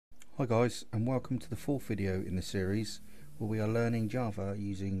Hi guys, and welcome to the fourth video in the series where we are learning Java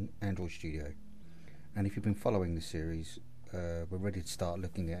using Android Studio. And if you've been following the series, we're ready to start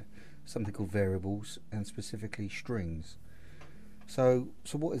looking at something called variables and specifically strings. So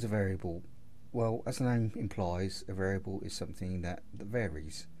what is a variable? Well, as the name implies, a variable is something that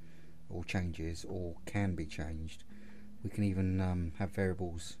varies or changes or can be changed. We can even have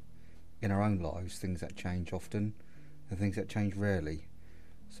variables in our own lives, things that change often and things that change rarely.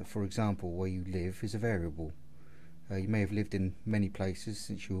 So for example, where you live is a variable. You may have lived in many places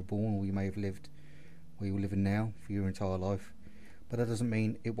since you were born, or you may have lived where you're living now for your entire life, but that doesn't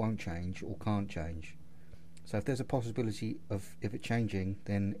mean it won't change or can't change. So if there's a possibility of it changing,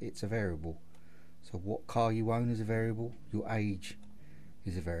 then it's a variable. So what car you own is a variable, your age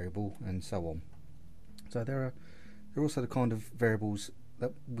is a variable, and so on. So there are also the kind of variables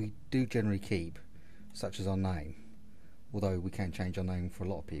that we do generally keep, such as our name. Although we can change our name for a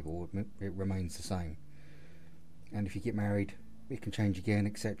lot of people, it remains the same. And if you get married, it can change again,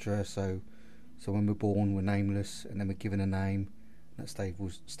 etc. So when we're born, we're nameless, and then we're given a name that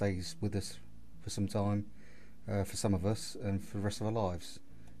stays with us for some time, for some of us, and for the rest of our lives,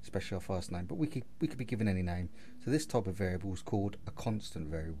 especially our first name. But we could be given any name. So this type of variable is called a constant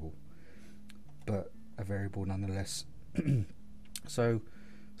variable, but a variable nonetheless. So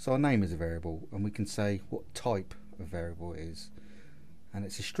our name is a variable, and we can say what type of variable it is, and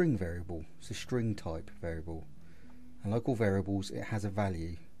it's a string variable. It's a string type variable, and like all variables, it has a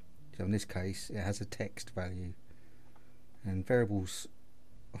value. So in this case, it has a text value, and variables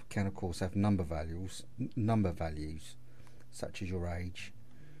can of course have number values such as your age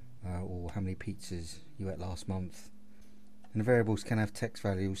or how many pizzas you ate last month, and the variables can have text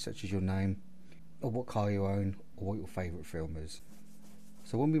values such as your name or what car you own or what your favourite film is.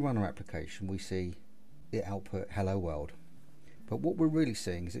 So when we run our application, we see it output hello world, but what we're really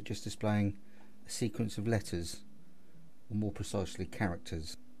seeing is it just displaying a sequence of letters, or more precisely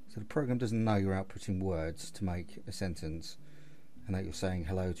characters. So the program doesn't know you're outputting words to make a sentence and that you're saying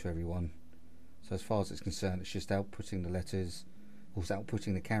hello to everyone. So as far as it's concerned, it's just outputting the letters, or it's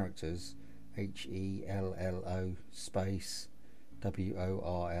outputting the characters, HELLO space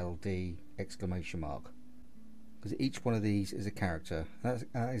WORLD exclamation mark, because each one of these is a character. That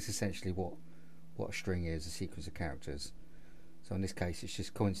is essentially what a string is, a sequence of characters. So in this case, it's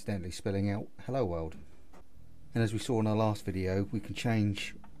just coincidentally spelling out hello world. And as we saw in our last video, we can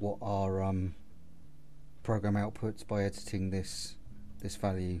change what our program outputs by editing this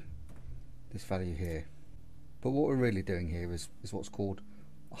value here. But what we're really doing here is what's called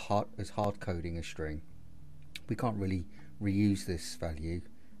hard coding a string. We can't really reuse this value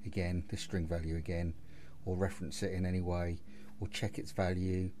again, this string value again, or reference it in any way, or check its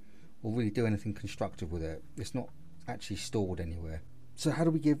value, or really do anything constructive with it. It's not actually stored anywhere. So how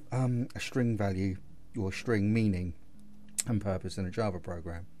do we give a string value or a string meaning and purpose in a Java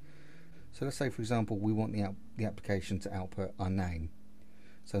program? So let's say, for example, we want the application to output our name.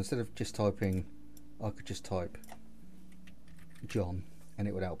 So instead of just typing, I could just type John and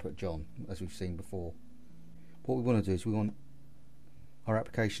it would output John, as we've seen before. What we want to do is we want our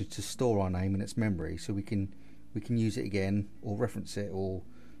application to store our name in its memory, so we can use it again or reference it or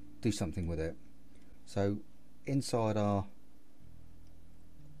do something with it. So inside our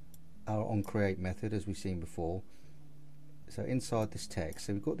onCreate method, as we've seen before, so inside this text,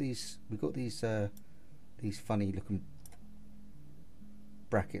 so we've got these funny looking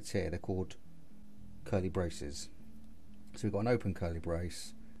brackets here. They're called curly braces. So we've got an open curly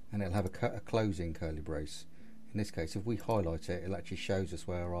brace and it'll have a closing curly brace. In this case, if we highlight it, it actually shows us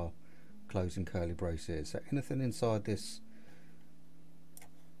where our closing curly brace is. So anything inside these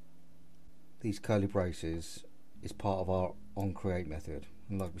curly braces is part of our onCreate method,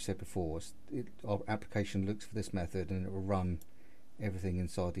 and like we said before, our application looks for this method and it will run everything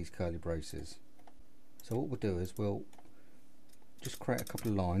inside these curly braces. So what we'll do is we'll just create a couple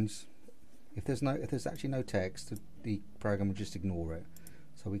of lines. If there's actually no text, the program will just ignore it.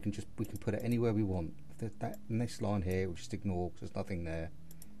 So we can put it anywhere we want. If that next line here, we'll just ignore because there's nothing there.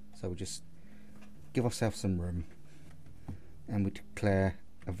 So we'll just give ourselves some room, and we declare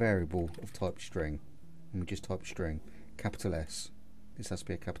a variable of type string, and we just type string, capital S. This has to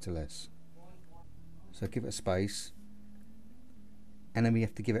be a capital S. So give it a space, and then we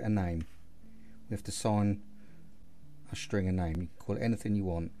have to give it a name. We have to assign a string a name. You can call it anything you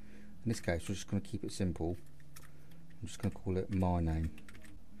want. In this case, we're just going to keep it simple. I'm just going to call it my name.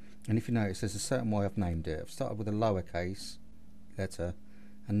 And if you notice, there's a certain way I've named it. I've started with a lowercase letter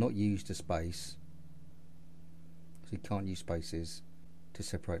and not used a space. So you can't use spaces to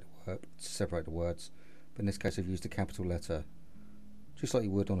separate the words. But in this case, I've used a capital letter just like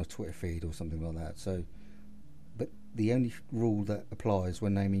you would on a Twitter feed or something like that. So, but the only rule that applies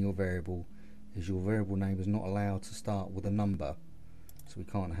when naming your variable is your variable name is not allowed to start with a number. So we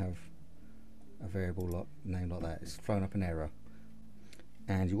can't have a variable name like that. It's thrown up an error.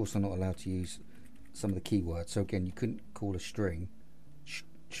 And you're also not allowed to use some of the keywords. So again, you couldn't call a string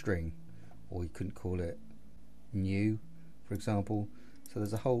string, or you couldn't call it new, for example. So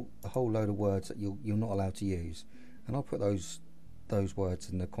there's a whole load of words that you're not allowed to use, and I'll put those words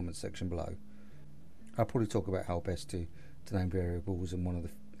in the comment section below. I'll probably talk about how best to name variables in one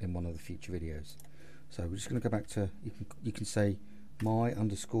of the future videos. So we're just going to go back to, you can say my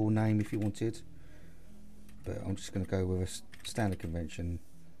underscore name if you wanted, but I'm just going to go with a standard convention,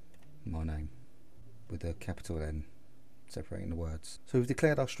 my name, with a capital N separating the words. So we've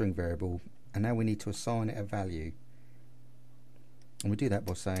declared our string variable, and now we need to assign it a value, and we do that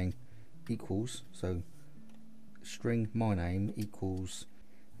by saying equals, so string my name equals,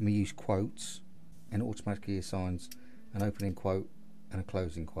 and we use quotes, and it automatically assigns an opening quote and a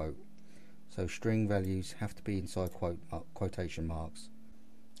closing quote. So string values have to be inside quotation marks,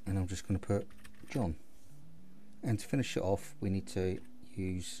 and I'm just going to put John. And to finish it off, we need to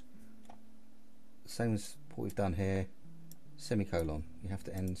use the same as what we've done here, semicolon. You have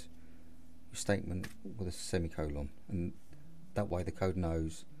to end your statement with a semicolon, and that way the code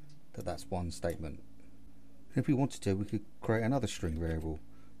knows that that's one statement. And if we wanted to, we could create another string variable.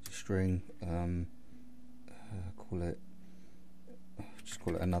 So string, just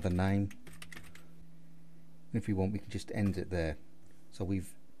call it another name. And if we want, we can just end it there. So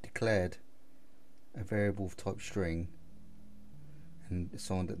we've declared a variable of type string and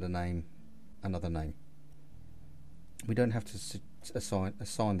assigned it the name another name. We don't have to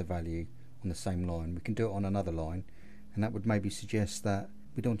assign the value on the same line. We can do it on another line, and that would maybe suggest that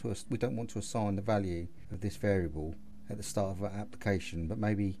we don't want to assign the value of this variable at the start of our application, but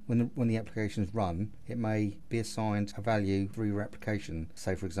maybe when the application is run, it may be assigned a value through your application.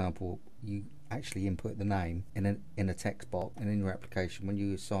 Say for example, you actually input the name in a text box, and in your application, when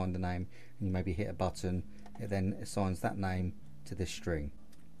you assign the name and you maybe hit a button, it then assigns that name to this string.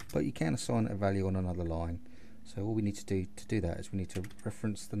 But you can assign a value on another line. So all we need to do that is we need to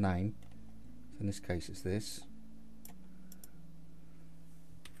reference the name. So in this case it's this,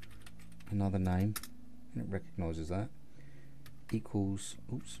 another name, and it recognizes that, equals,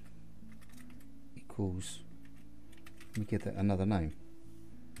 let me give that another name,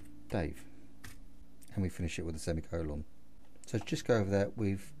 Dave, and we finish it with a semicolon. So to just go over that,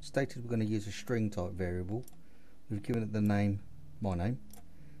 we've stated we're going to use a string type variable, we've given it the name, my name,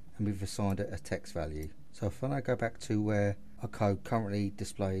 and we've assigned it a text value. So if I go back to where our code currently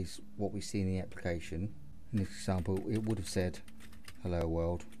displays what we see in the application, in this example it would have said hello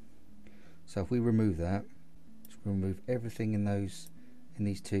world. So if we remove that, so we remove everything in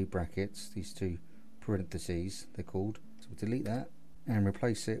these two brackets, these two parentheses they're called, so we delete that and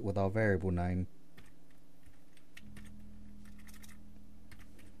replace it with our variable name,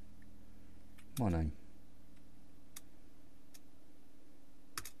 my name,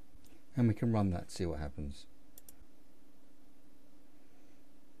 and we can run that, see what happens,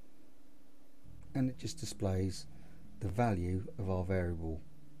 and it just displays the value of our variable.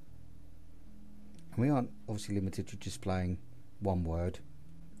 And we aren't obviously limited to displaying one word.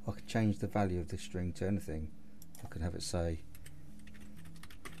 I can change the value of this string to anything. I can have it say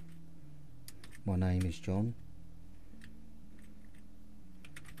my name is John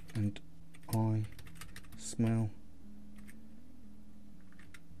and I smell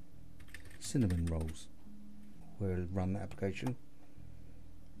cinnamon rolls. We'll run the application.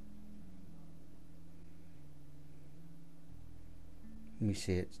 And we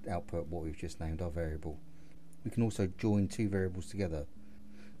see it output what we've just named our variable. We can also join two variables together.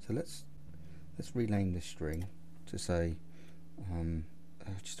 So let's rename this string to say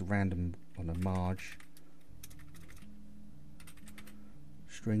just a random on a marge,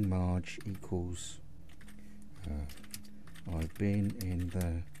 string marge equals I've been in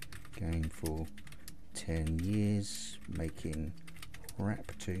the game for 10 years making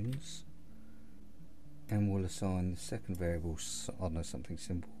rap tunes, and we'll assign the second variable, I don't know, something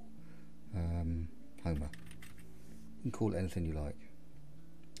simple, Homer. You can call it anything you like.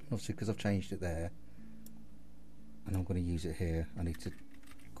 Obviously because I've changed it there and I'm going to use it here, I need to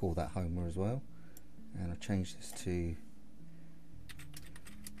call that Homer as well, and I've changed this to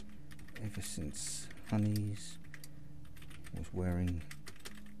ever since Honeys was wearing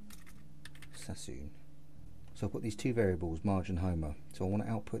Sassoon. So I've got these two variables, Marge and Homer, so I want to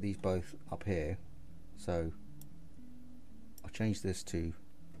output these both up here. So I'll change this to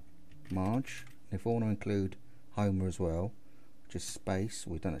Marge, and if I want to include Homer as well, just space.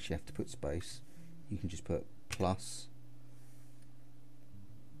 We don't actually have to put space. You can just put plus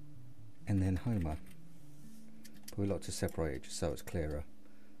and then Homer. But we like to separate it just so it's clearer.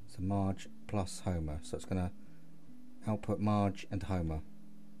 So Marge plus Homer. So it's going to output Marge and Homer.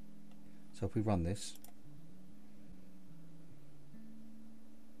 So if we run this,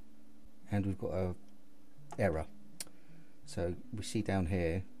 and we've got a error. So we see down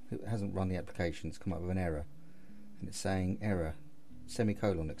here, it hasn't run the application, it's come up with an error. And it's saying error,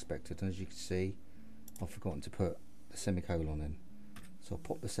 semicolon expected. And as you can see, I've forgotten to put the semicolon in. So I'll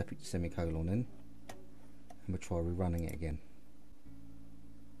pop the semicolon in, and we'll try rerunning it again.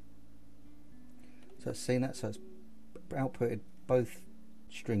 So it's seen that, so it's outputted both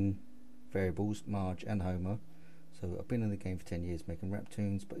string variables, Marge and Homer. So I've been in the game for 10 years making rap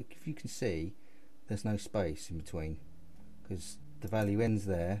tunes, but if you can see, there's no space in between, because the value ends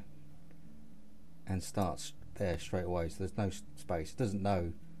there and starts there straight away, so there's no space. It doesn't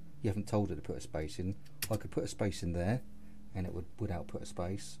know, you haven't told it to put a space in. I could put a space in there and it would output a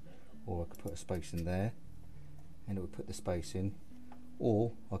space, or I could put a space in there and it would put the space in,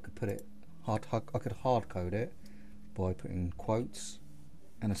 or I could put it I could hard code it by putting quotes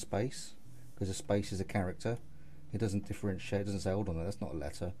and a space, because a space is a character. It doesn't differentiate, it doesn't say hold on, that's not a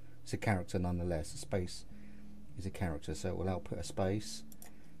letter, it's a character nonetheless. A space is a character, so it will output a space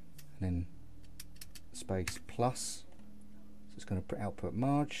and then space plus, so it's going to output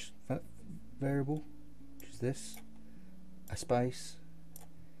Marge variable, which is this, a space,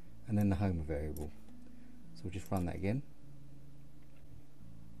 and then the Homer variable. So we'll just run that again.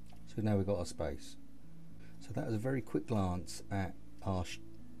 So now we've got our space. So that was a very quick glance at our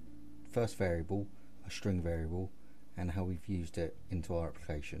first variable, a string variable, and how we've used it into our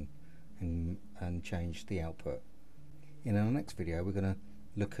application and changed the output. In our next video we're going to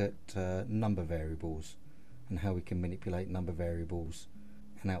look at number variables and how we can manipulate number variables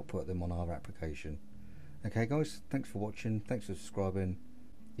and output them on our application. Okay guys, thanks for watching, thanks for subscribing.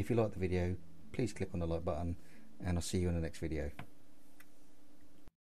 If you like the video, please click on the like button, and I'll see you in the next video.